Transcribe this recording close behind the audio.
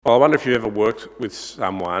Well, I wonder if you ever worked with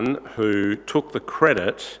someone who took the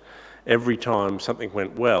credit every time something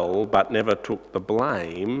went well, but never took the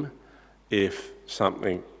blame if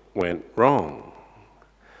something went wrong.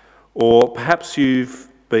 Or perhaps you've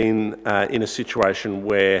been in a situation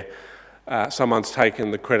where someone's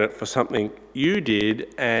taken the credit for something you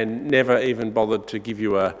did and never even bothered to give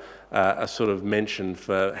you a sort of mention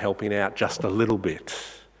for helping out just a little bit.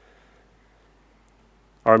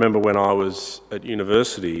 I remember when I was at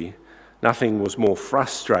university, nothing was more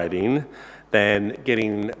frustrating than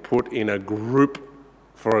getting put in a group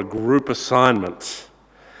for a group assignment.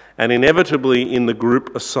 And inevitably in the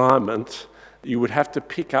group assignment, you would have to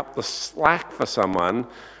pick up the slack for someone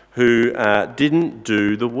who didn't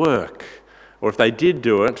do the work. Or if they did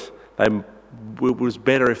do it, it was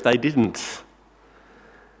better if they didn't.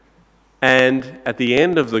 And at the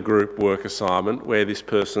end of the group work assignment, where this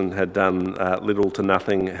person had done little to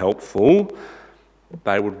nothing helpful,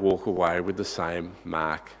 they would walk away with the same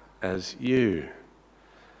mark as you.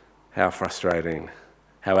 How frustrating.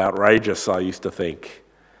 How outrageous, I used to think.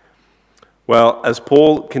 Well, as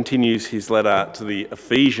Paul continues his letter to the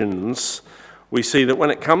Ephesians, we see that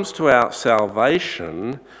when it comes to our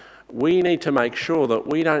salvation, we need to make sure that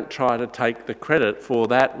we don't try to take the credit for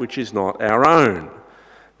that which is not our own.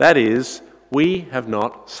 That is, we have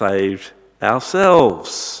not saved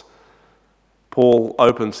ourselves. Paul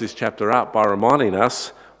opens this chapter up by reminding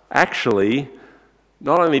us, actually,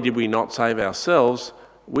 not only did we not save ourselves,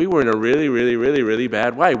 we were in a really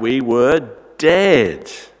bad way. We were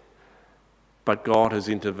dead. But God has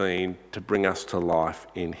intervened to bring us to life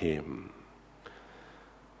in him.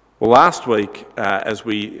 Well, last week, as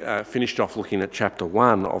we finished off looking at chapter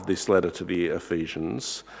 1 of this letter to the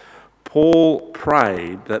Ephesians, Paul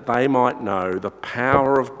prayed that they might know the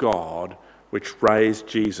power of God which raised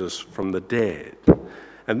Jesus from the dead.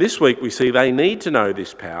 And this week we see they need to know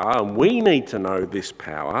this power, and we need to know this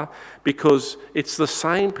power, because it's the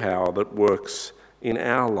same power that works in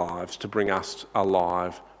our lives to bring us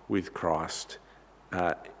alive with Christ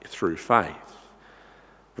through faith.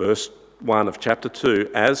 Verse 1 of chapter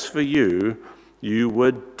 2, as for you, you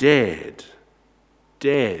were dead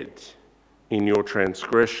in your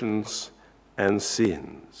transgressions and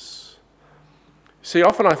sins. See,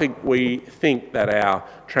 often I think we think that our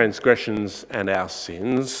transgressions and our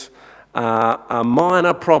sins are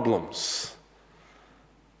minor problems,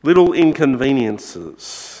 little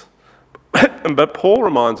inconveniences. But Paul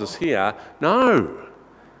reminds us here, no,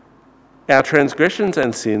 our transgressions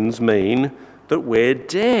and sins mean that we're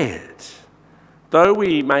dead. Though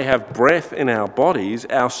we may have breath in our bodies,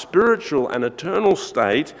 our spiritual and eternal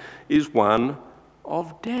state is one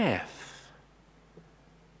of death.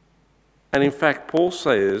 And in fact, Paul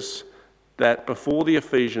says that before the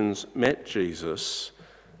Ephesians met Jesus,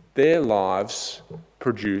 their lives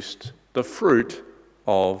produced the fruit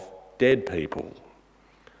of dead people.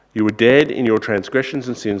 You were dead in your transgressions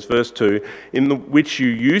and sins, verse 2, which you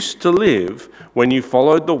used to live when you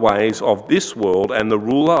followed the ways of this world and the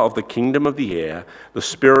ruler of the kingdom of the air, the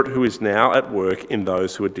spirit who is now at work in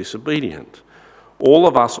those who are disobedient. All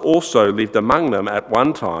of us also lived among them at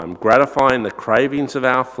one time, gratifying the cravings of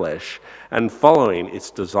our flesh and following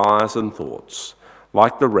its desires and thoughts.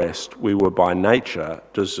 Like the rest, we were by nature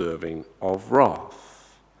deserving of wrath.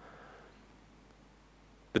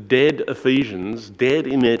 The dead Ephesians, dead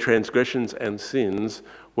in their transgressions and sins,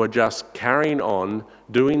 were just carrying on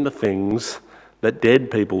doing the things that dead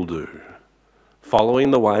people do,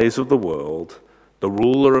 following the ways of the world, the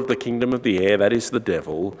ruler of the kingdom of the air, that is the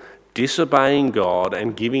devil, disobeying God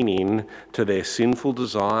and giving in to their sinful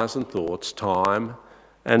desires and thoughts time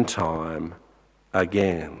and time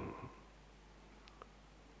again.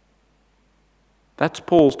 That's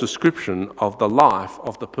Paul's description of the life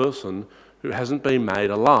of the person who hasn't been made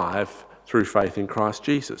alive through faith in Christ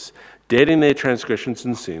Jesus. Dead in their transgressions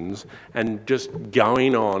and sins, and just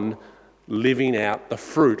going on living out the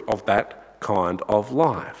fruit of that kind of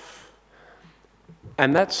life.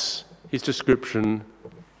 And that's his description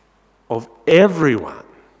of everyone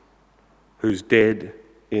who's dead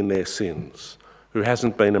in their sins, who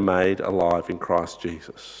hasn't been made alive in Christ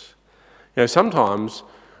Jesus. You know, sometimes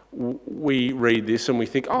we read this and we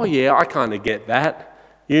think, oh yeah, I kind of get that.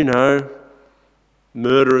 You know,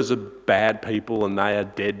 murderers are bad people and they are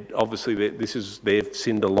dead. Obviously, they've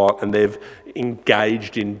sinned a lot and they've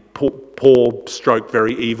engaged in poor stroke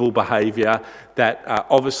very evil behaviour that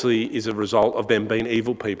obviously is a result of them being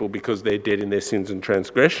evil people because they're dead in their sins and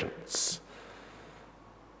transgressions.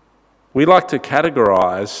 We like to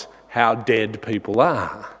categorise how dead people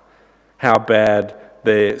are, how bad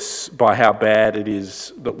by how bad it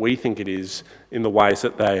is that we think it is in the ways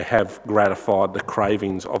that they have gratified the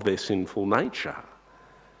cravings of their sinful nature.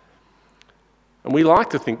 And we like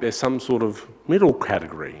to think there's some sort of middle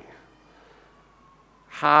category,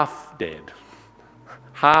 half dead,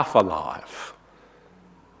 half alive,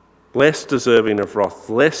 less deserving of wrath,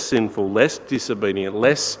 less sinful, less disobedient,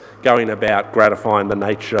 less going about gratifying the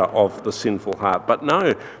nature of the sinful heart. But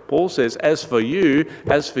no, Paul says, as for you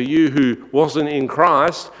who wasn't in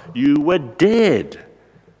Christ, you were dead.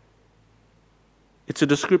 It's a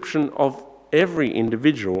description of every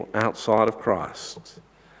individual outside of Christ.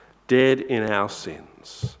 Dead in our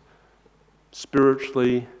sins,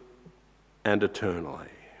 spiritually and eternally.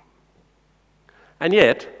 And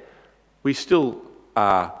yet, we still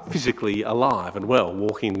are physically alive and well,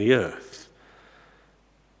 walking the earth.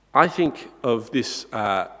 I think of this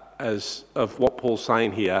of what Paul's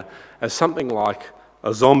saying here as something like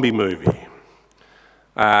a zombie movie.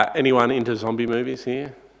 Anyone into zombie movies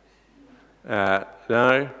here?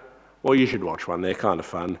 No? Well, you should watch one. They're kind of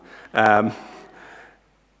fun.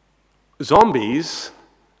 Zombies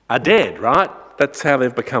are dead, right? That's how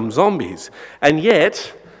they've become zombies. And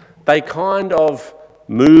yet, they kind of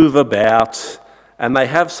move about and they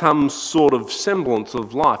have some sort of semblance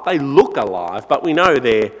of life. They look alive, but we know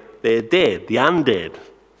they're dead, the undead.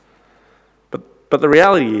 But the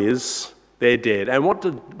reality is they're dead. And what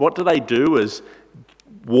do they do as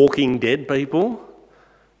walking dead people?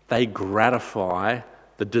 They gratify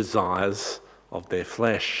the desires of their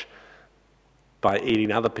flesh by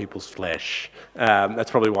eating other people's flesh.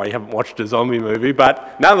 That's probably why you haven't watched a zombie movie,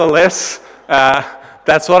 but nonetheless,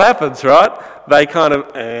 that's what happens, right? They kind of,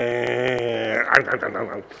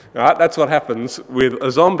 right? That's what happens with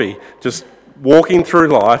a zombie, just walking through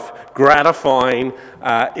life, gratifying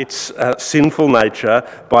its sinful nature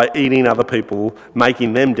by eating other people,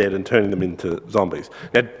 making them dead and turning them into zombies.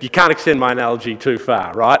 Now, you can't extend my analogy too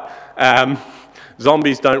far, right?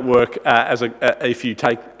 Zombies don't work if you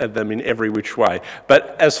take them in every which way.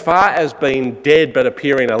 But as far as being dead but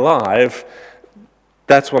appearing alive,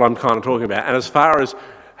 that's what I'm kind of talking about. And as far as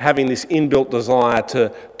having this inbuilt desire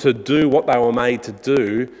to do what they were made to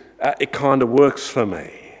do, it kind of works for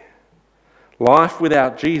me. Life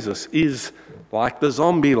without Jesus is like the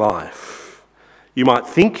zombie life. You might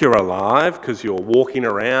think you're alive because you're walking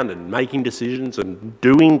around and making decisions and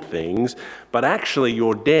doing things, but actually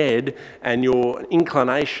you're dead, and your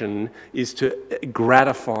inclination is to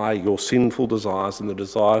gratify your sinful desires and the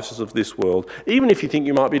desires of this world, even if you think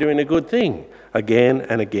you might be doing a good thing, again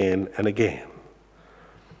and again and again.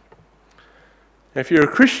 If you're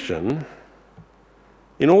a Christian,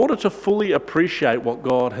 in order to fully appreciate what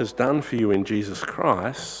God has done for you in Jesus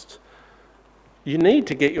Christ, you need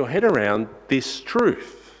to get your head around this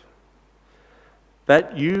truth,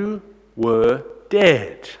 that you were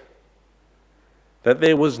dead, that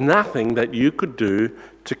there was nothing that you could do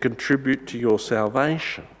to contribute to your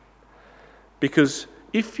salvation. Because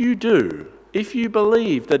if you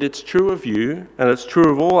believe that it's true of you and it's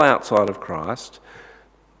true of all outside of Christ,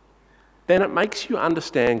 then it makes you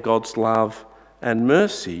understand God's love and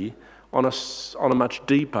mercy on a much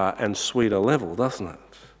deeper and sweeter level, doesn't it?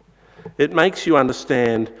 It makes you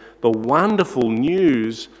understand the wonderful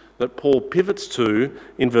news that Paul pivots to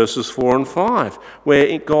in verses 4 and 5,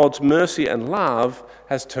 where God's mercy and love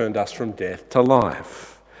has turned us from death to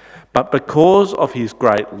life. But because of his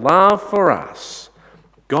great love for us,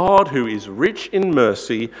 God, who is rich in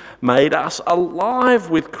mercy, made us alive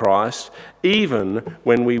with Christ even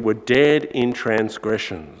when we were dead in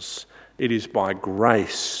transgressions. It is by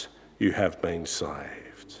grace you have been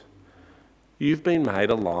saved. You've been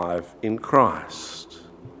made alive in Christ.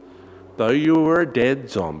 Though you were a dead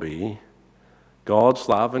zombie, God's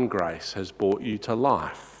love and grace has brought you to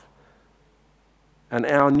life. And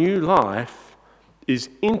our new life is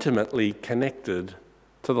intimately connected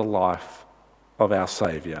to the life of our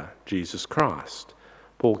Saviour, Jesus Christ.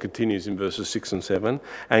 Paul continues in verses 6 and 7,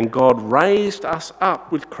 and God raised us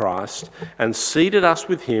up with Christ and seated us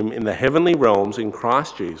with him in the heavenly realms in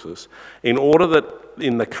Christ Jesus, in order that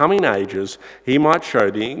in the coming ages he might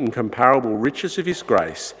show the incomparable riches of his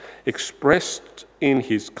grace expressed in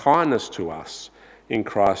his kindness to us in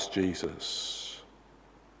Christ Jesus.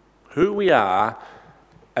 Who we are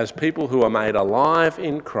as people who are made alive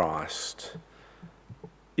in Christ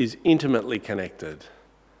is intimately connected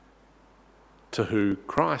to who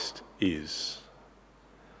Christ is.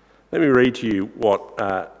 Let me read to you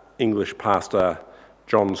what English pastor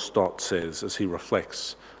John Stott says as he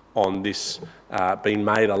reflects on this being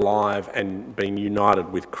made alive and being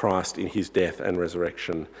united with Christ in his death and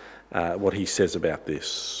resurrection, what he says about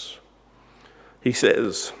this. He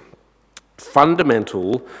says,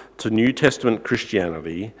 Fundamental to New Testament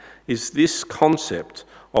Christianity is this concept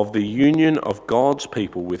of the union of God's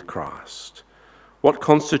people with Christ. What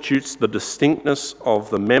constitutes the distinctness of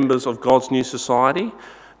the members of God's new society?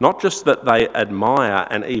 Not just that they admire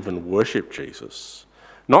and even worship Jesus,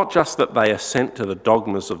 not just that they assent to the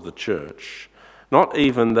dogmas of the church, not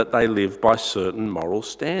even that they live by certain moral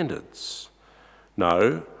standards.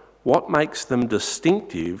 No, what makes them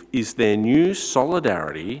distinctive is their new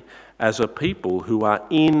solidarity as a people who are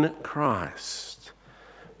in Christ.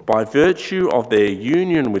 By virtue of their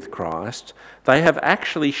union with Christ, they have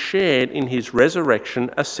actually shared in his resurrection,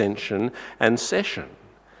 ascension, and session.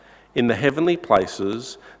 In the heavenly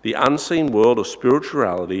places, the unseen world of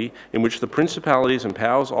spirituality in which the principalities and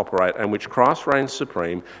powers operate and which Christ reigns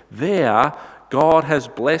supreme, there God has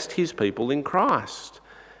blessed his people in Christ.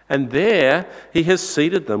 And there he has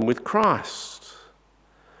seated them with Christ.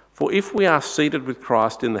 For if we are seated with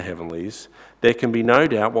Christ in the heavenlies, there can be no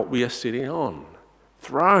doubt what we are sitting on: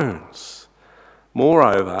 thrones.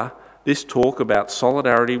 Moreover, this talk about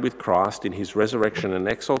solidarity with Christ in his resurrection and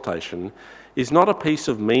exaltation is not a piece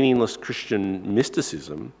of meaningless Christian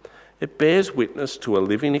mysticism. It bears witness to a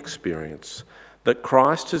living experience that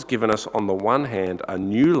Christ has given us, on the one hand, a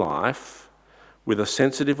new life with a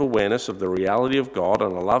sensitive awareness of the reality of God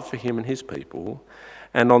and a love for him and his people,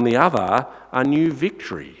 and on the other, a new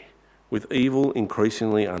victory with evil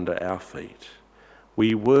increasingly under our feet.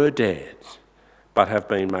 We were dead, but have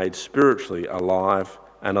been made spiritually alive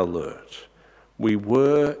and alert. We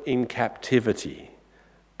were in captivity,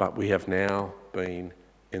 but we have now been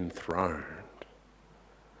enthroned.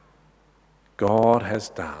 God has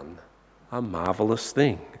done a marvellous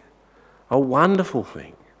thing, a wonderful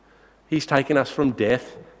thing. He's taken us from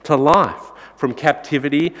death to life, from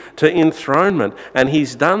captivity to enthronement. And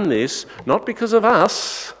he's done this not because of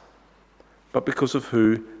us, but because of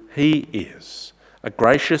who he is, a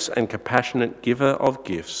gracious and compassionate giver of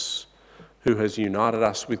gifts who has united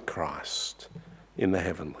us with Christ in the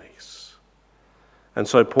heavenlies. And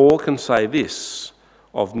so Paul can say this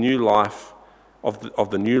of new life, of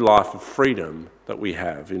the new life of freedom that we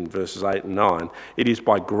have in verses 8 and 9. It is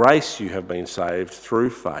by grace you have been saved through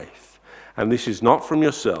faith. And this is not from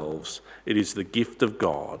yourselves, it is the gift of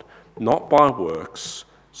God, not by works,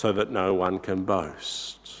 so that no one can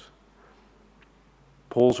boast.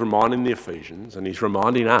 Paul's reminding the Ephesians, and he's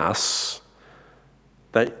reminding us,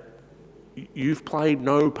 that you've played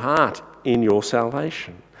no part in your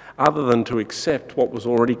salvation other than to accept what was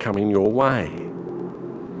already coming your way.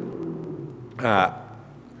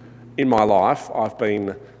 In my life, I've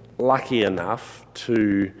been lucky enough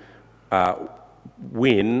to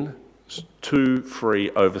win 2 free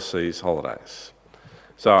overseas holidays.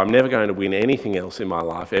 So I'm never going to win anything else in my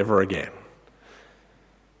life ever again.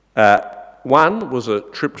 One was a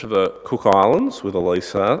trip to the Cook Islands with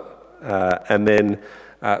Elisa, and then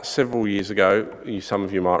several years ago, some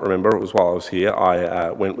of you might remember, it was while I was here, I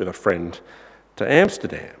went with a friend to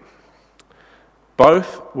Amsterdam.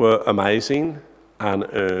 Both were amazing,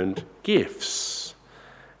 unearned gifts.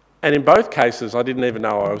 And in both cases, I didn't even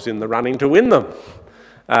know I was in the running to win them.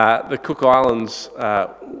 The Cook Islands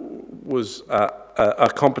was a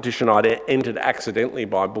competition I'd entered accidentally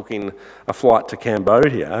by booking a flight to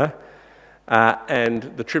Cambodia. And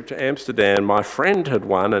the trip to Amsterdam, my friend had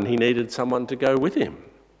won and he needed someone to go with him.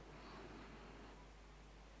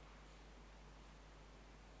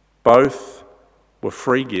 Both were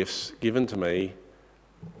free gifts given to me,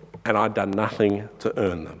 and I'd done nothing to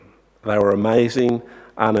earn them. They were amazing,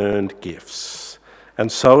 unearned gifts.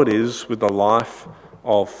 And so it is with the life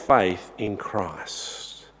of faith in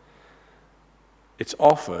Christ. It's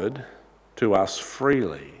offered to us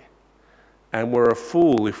freely, and we're a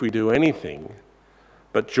fool if we do anything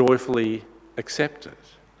but joyfully accept it.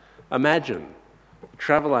 Imagine a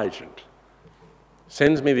travel agent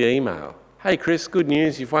sends me the email, "Hey Chris, good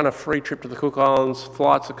news, you've won a free trip to the Cook Islands,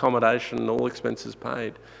 flights, accommodation, all expenses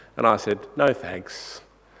paid." And I said, "No thanks.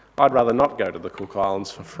 I'd rather not go to the Cook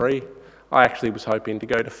Islands for free. I actually was hoping to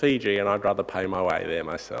go to Fiji and I'd rather pay my way there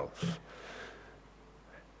myself."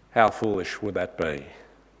 How foolish would that be?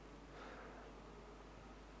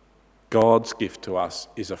 God's gift to us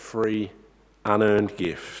is a free, unearned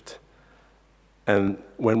gift. And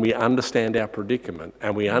when we understand our predicament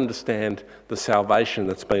and we understand the salvation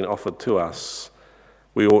that's been offered to us,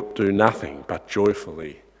 we ought to do nothing but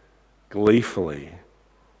joyfully, gleefully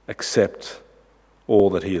accept all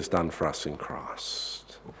that he has done for us in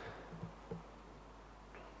Christ.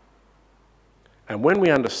 And when we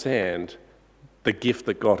understand the gift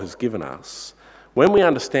that God has given us, when we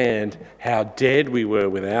understand how dead we were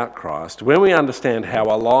without Christ, when we understand how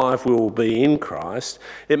alive we will be in Christ,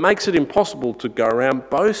 it makes it impossible to go around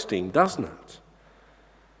boasting, doesn't it?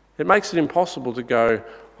 It makes it impossible to go,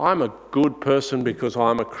 I'm a good person because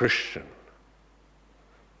I'm a Christian.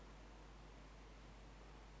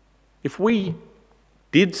 If we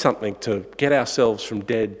did something to get ourselves from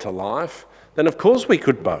dead to life, then of course we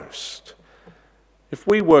could boast. If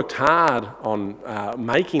we worked hard on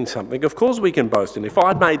making something, of course we can boast. And if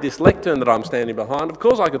I'd made this lectern that I'm standing behind, of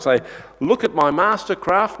course I could say, look at my master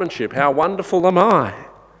craftsmanship, how wonderful am I?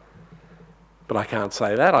 But I can't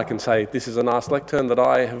say that. I can say, this is a nice lectern that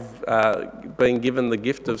I have been given the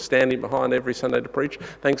gift of standing behind every Sunday to preach,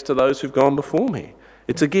 thanks to those who've gone before me.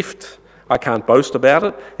 It's a gift. I can't boast about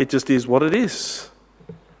it. It just is what it is.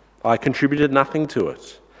 I contributed nothing to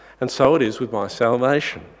it. And so it is with my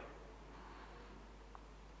salvation.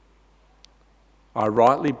 I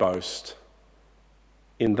rightly boast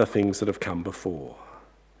in the things that have come before.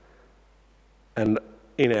 And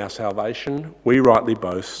in our salvation, we rightly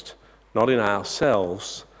boast not in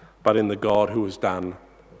ourselves, but in the God who has done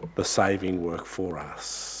the saving work for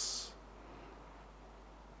us.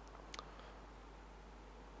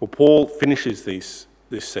 Well, Paul finishes this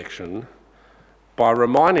section by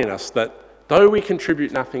reminding us that though we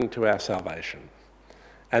contribute nothing to our salvation,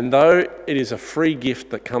 and though it is a free gift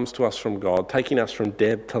that comes to us from God, taking us from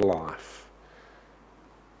dead to life,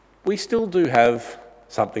 we still do have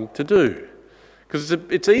something to do. Because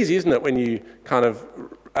it's easy, isn't it, when you kind of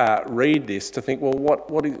read this to think, well,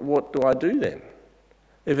 what do I do then?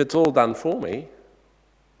 If it's all done for me,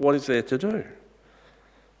 what is there to do?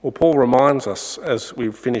 Well, Paul reminds us as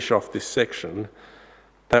we finish off this section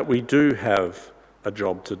that we do have a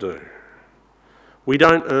job to do. We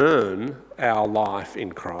don't earn our life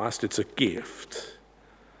in Christ, it's a gift.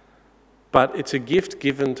 But it's a gift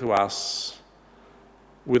given to us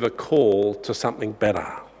with a call to something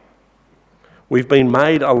better. We've been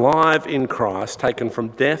made alive in Christ, taken from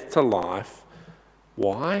death to life.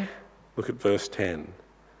 Why? Look at verse 10.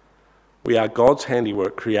 We are God's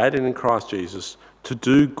handiwork, created in Christ Jesus, to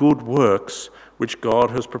do good works which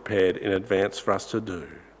God has prepared in advance for us to do.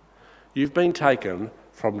 You've been taken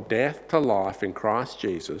from death to life in Christ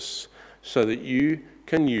Jesus so that you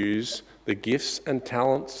can use the gifts and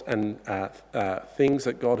talents and things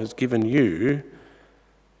that God has given you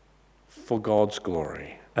for God's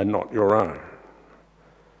glory and not your own.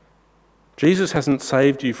 Jesus hasn't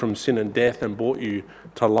saved you from sin and death and brought you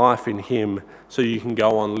to life in him so you can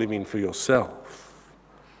go on living for yourself.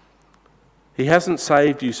 He hasn't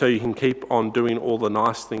saved you so you can keep on doing all the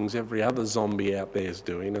nice things every other zombie out there is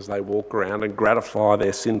doing as they walk around and gratify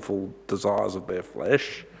their sinful desires of their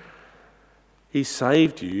flesh. He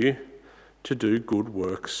saved you to do good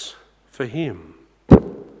works for him.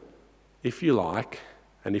 If you like,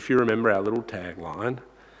 and if you remember our little tagline,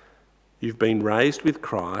 you've been raised with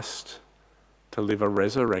Christ to live a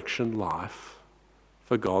resurrection life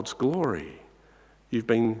for God's glory. You've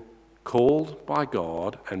been called by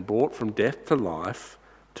God and brought from death to life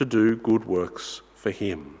to do good works for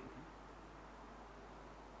him.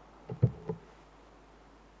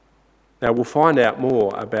 Now we'll find out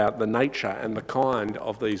more about the nature and the kind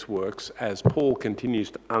of these works as Paul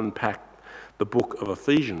continues to unpack the book of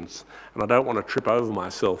Ephesians. And I don't want to trip over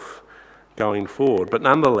myself going forward, but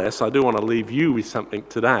nonetheless I do want to leave you with something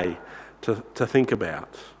today to think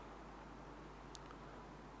about.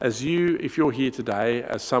 If you're here today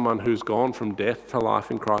as someone who's gone from death to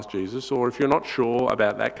life in Christ Jesus, or if you're not sure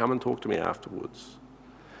about that, come and talk to me afterwards.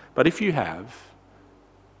 But if you have,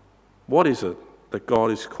 what is it that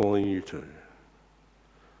God is calling you to?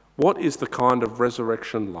 What is the kind of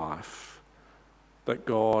resurrection life that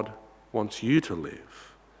God wants you to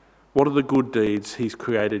live? What are the good deeds he's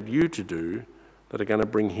created you to do that are going to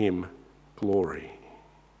bring him glory?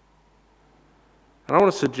 And I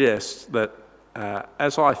want to suggest that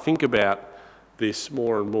as I think about this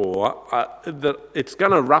more and more, that it's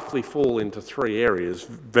going to roughly fall into three areas,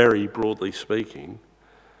 very broadly speaking,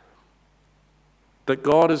 that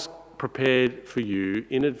God has prepared for you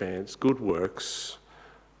in advance good works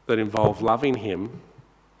that involve loving him,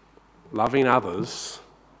 loving others,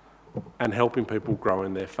 and helping people grow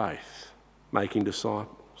in their faith, making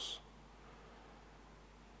disciples.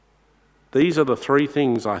 These are the three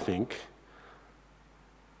things, I think,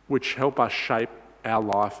 which help us shape our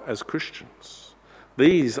life as Christians.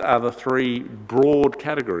 These are the three broad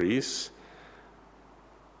categories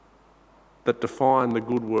that define the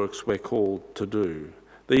good works we're called to do.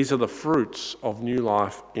 These are the fruits of new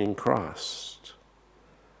life in Christ.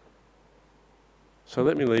 So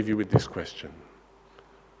let me leave you with this question.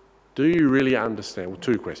 Do you really understand? Well,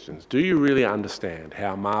 two questions. Do you really understand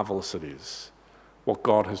how marvellous it is what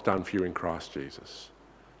God has done for you in Christ Jesus?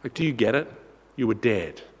 Like, do you get it? You were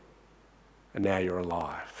dead, and now you're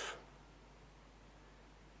alive.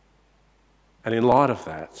 And in light of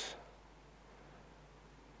that,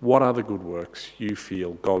 what are the good works you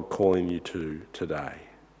feel God calling you to today,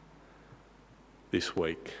 this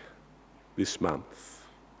week, this month?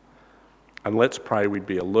 And let's pray we'd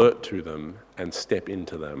be alert to them and step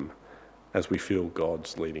into them as we feel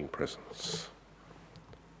God's leading presence.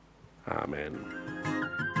 Amen.